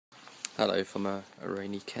Hello from a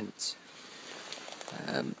rainy Kent.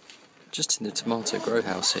 Just in the tomato grow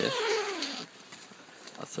house here.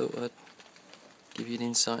 I thought I'd give you an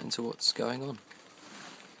insight into what's going on.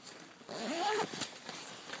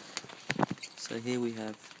 So here we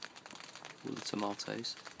have all the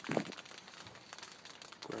tomatoes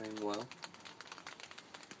growing well.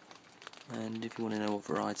 And if you want to know what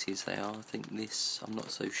varieties they are, I think this, I'm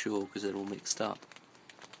not so sure because they're all mixed up.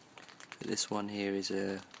 But this one here is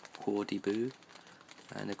a cuore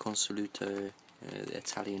and a consoluto, the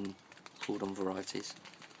Italian cordon varieties.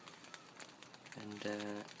 And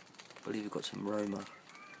I believe we've got some Roma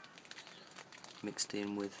mixed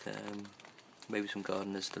in with maybe some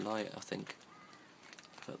Gardener's Delight, I think.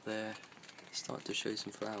 But they're starting to show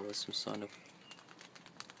some flowers, some sign of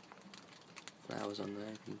flowers on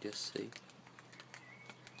there, you can just see.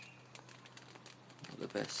 Not the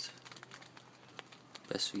best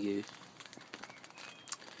for you.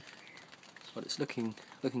 But it's looking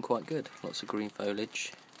quite good. Lots of green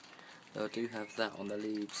foliage. Though I do have that on the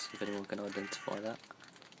leaves, if anyone can identify that.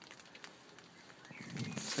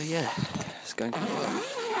 So yeah, it's going quite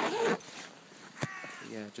well.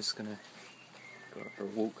 Yeah, just gonna go out for a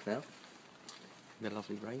walk now in the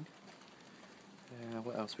lovely rain.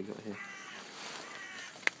 What else we got here?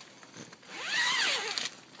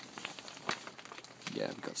 Yeah,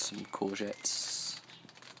 we've got some courgettes.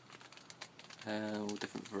 All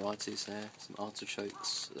different varieties there, some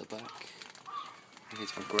artichokes at the back. And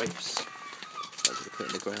here's my grapes. Those will be put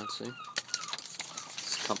in the ground soon.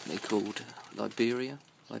 It's a company called Libera.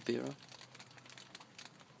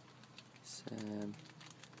 It's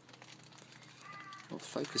not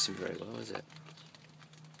focusing very well, is it?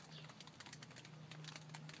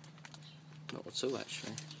 Not at all,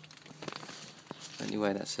 actually.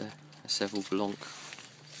 Anyway, that's a Seville Blanc.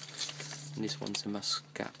 And this one's a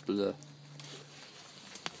Muscat Bleu.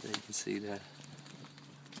 There you can see there.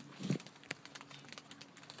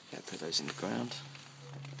 Yeah, put those in the ground.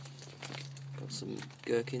 Got some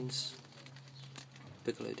gherkins.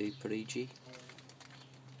 Piccolo di Parigi.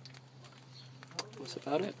 That's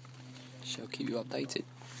about it. Shall keep you updated.